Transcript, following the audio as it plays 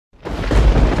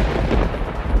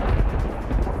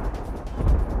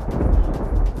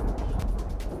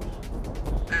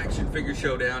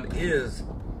Showdown is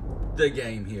the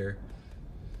game here.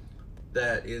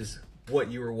 That is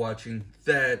what you were watching.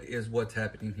 That is what's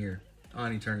happening here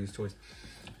on EterniasToys.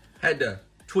 Had to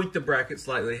tweak the bracket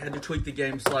slightly. Had to tweak the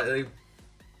game slightly.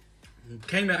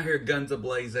 Came out here guns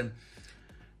a-blazing.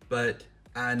 But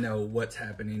I know what's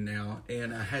happening now.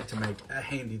 And I had to make a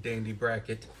handy-dandy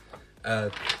bracket.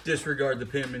 Disregard the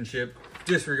penmanship.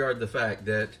 Disregard the fact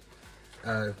that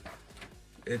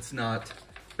it's not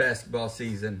basketball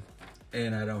season.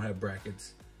 And I don't have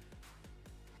brackets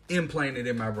implanted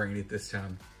in my brain at this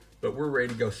time. But we're ready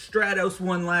to go. Stratos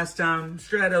won last time.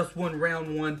 Stratos won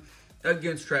round 1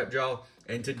 against Trapjaw.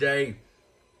 And today,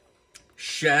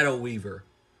 Shadow Weaver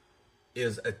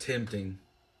is attempting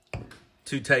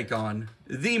to take on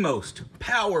the most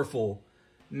powerful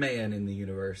man in the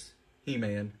universe.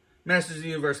 He-Man. Masters of the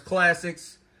Universe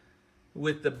Classics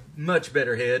with the much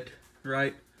better head,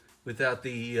 right? Without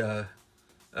the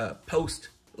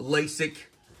post-LASIK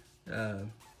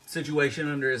situation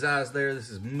under his eyes there. This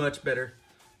is much better.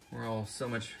 We're all so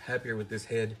much happier with this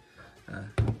head.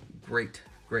 Great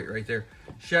right there.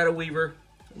 Shadow Weaver,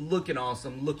 looking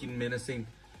awesome, looking menacing.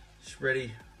 Just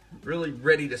ready, really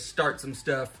ready to start some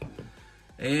stuff.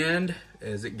 And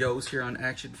as it goes here on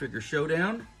Action Figure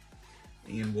Showdown,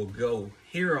 and we'll go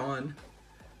here on,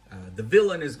 the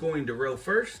villain is going to row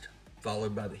first,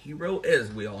 followed by the hero.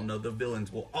 As we all know, the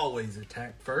villains will always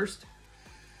attack first.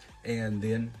 And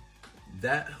then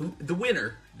the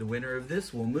winner of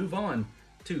this will move on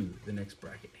to the next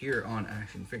bracket here on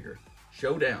Action Figure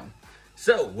Showdown.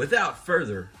 So, without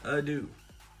further ado,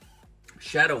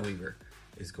 Shadow Weaver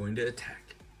is going to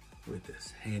attack with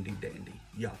this handy-dandy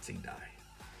Yahtzee die.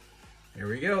 Here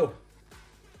we go.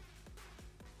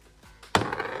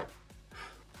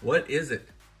 What is it?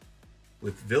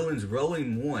 With villains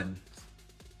rolling 1.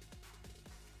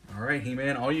 All right,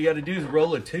 He-Man, all you got to do is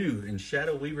roll a 2, and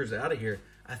Shadow Weaver's out of here.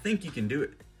 I think you can do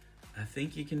it. I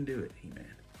think you can do it, He-Man.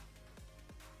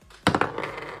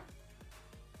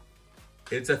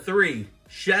 It's a 3.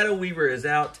 Shadow Weaver is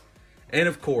out. And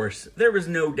of course, there was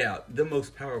no doubt the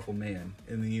most powerful man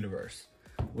in the universe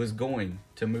was going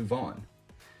to move on.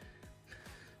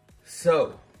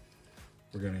 So,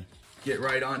 we're going to get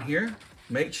right on here.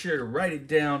 Make sure to write it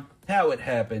down how it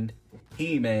happened.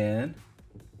 He-Man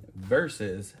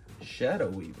versus Shadow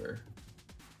Weaver.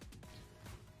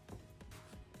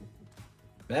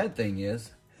 Bad thing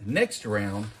is, next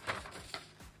round,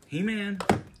 He-Man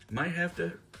might have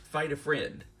to fight a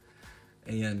friend.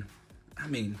 And, I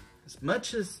mean, as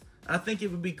much as I think it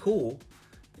would be cool,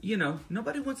 you know,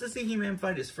 nobody wants to see He-Man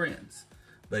fight his friends.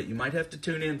 But you might have to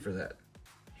tune in for that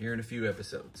here in a few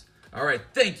episodes. All right,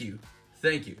 thank you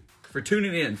for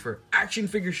tuning in for Action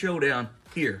Figure Showdown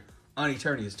here on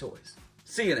EterniasToys.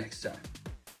 See you next time.